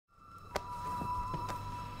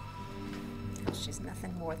she's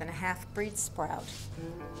nothing more than a half-breed sprout.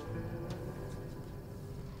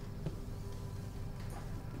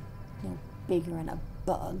 No bigger than a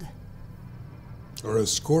bug. Or a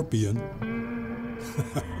scorpion.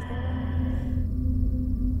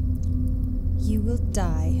 You will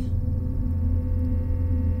die.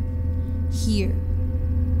 Here.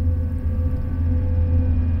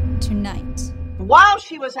 Tonight. While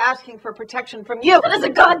she was asking for protection from you. That is a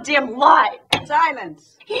goddamn lie.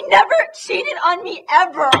 Silence. He never cheated on me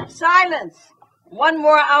ever. Silence. One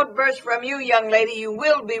more outburst from you, young lady, you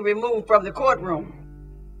will be removed from the courtroom.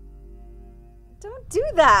 Don't do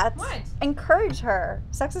that. What? Encourage her.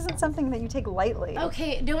 Sex isn't something that you take lightly.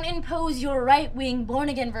 Okay, don't impose your right-wing,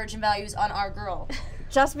 born-again virgin values on our girl.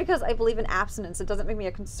 Just because I believe in abstinence, it doesn't make me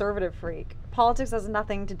a conservative freak. Politics has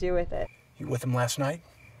nothing to do with it. You with him last night?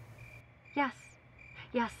 Yes.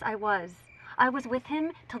 Yes, I was. I was with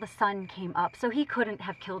him till the sun came up, so he couldn't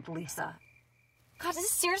have killed Lisa. God, is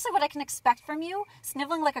this seriously what I can expect from you?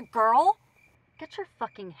 Sniveling like a girl? Get your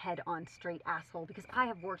fucking head on straight, asshole, because I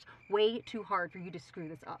have worked way too hard for you to screw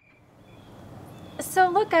this up. So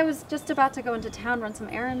look, I was just about to go into town, run some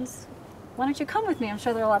errands. Why don't you come with me? I'm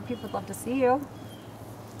sure there are a lot of people who'd love to see you.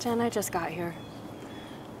 Jen, I just got here.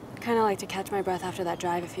 I'd kind of like to catch my breath after that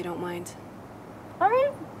drive, if you don't mind. All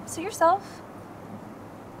right, suit yourself.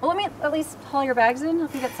 Well, let me at least haul your bags in,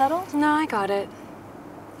 help you get settled. No, I got it.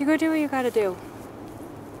 You go do what you gotta do.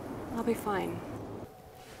 I'll be fine.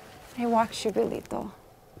 I watched you, Bilito.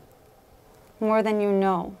 More than you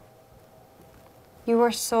know. You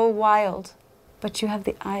are so wild, but you have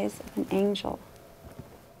the eyes of an angel.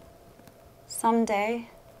 Someday,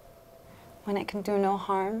 when it can do no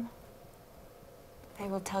harm, I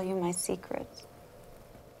will tell you my secrets.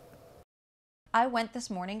 I went this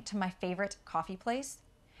morning to my favorite coffee place,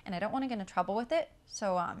 and I don't want to get in trouble with it,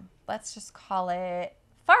 so let's just call it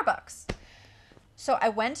Farbucks. So I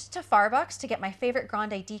went to Farbucks to get my favorite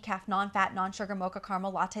grande decaf non-fat, non-sugar mocha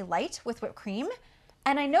caramel latte light with whipped cream,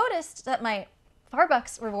 and I noticed that my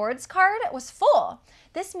Farbucks rewards card was full.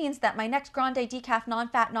 This means that my next grande decaf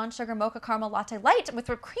non-fat, non-sugar mocha caramel latte light with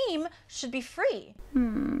whipped cream should be free.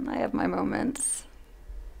 I have my moments.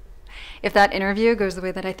 If that interview goes the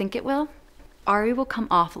way that I think it will, Ari will come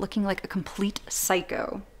off looking like a complete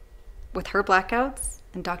psycho. With her blackouts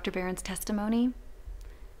and Dr. Barron's testimony,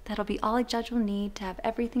 that'll be all a judge will need to have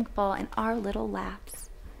everything fall in our little laps.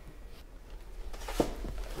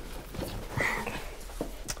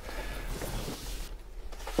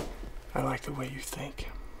 I like the way you think.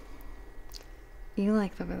 You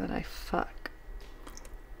like the way that I fuck.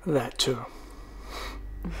 That too.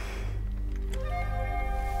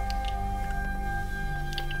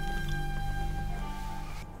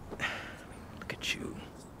 Look at you.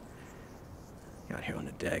 You're out here on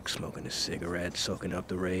the deck, smoking a cigarette, soaking up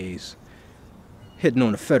the rays, hitting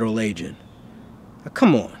on a federal agent. Now,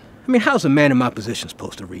 come on. I mean, how's a man in my position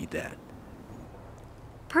supposed to read that?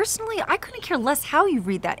 Personally, I couldn't care less how you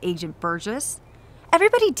read that, Agent Burgess.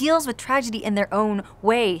 Everybody deals with tragedy in their own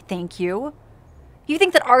way, thank you. You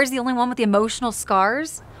think that Ari's the only one with the emotional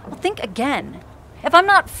scars? Well, think again. If I'm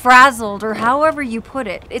not frazzled, or however you put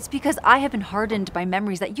it, it's because I have been hardened by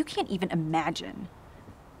memories that you can't even imagine.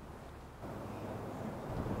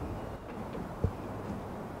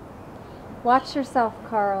 Watch yourself,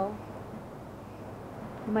 Carl.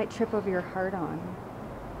 You might trip over your heart on.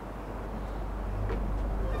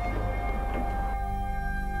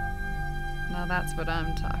 Now that's what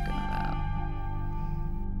I'm talking about.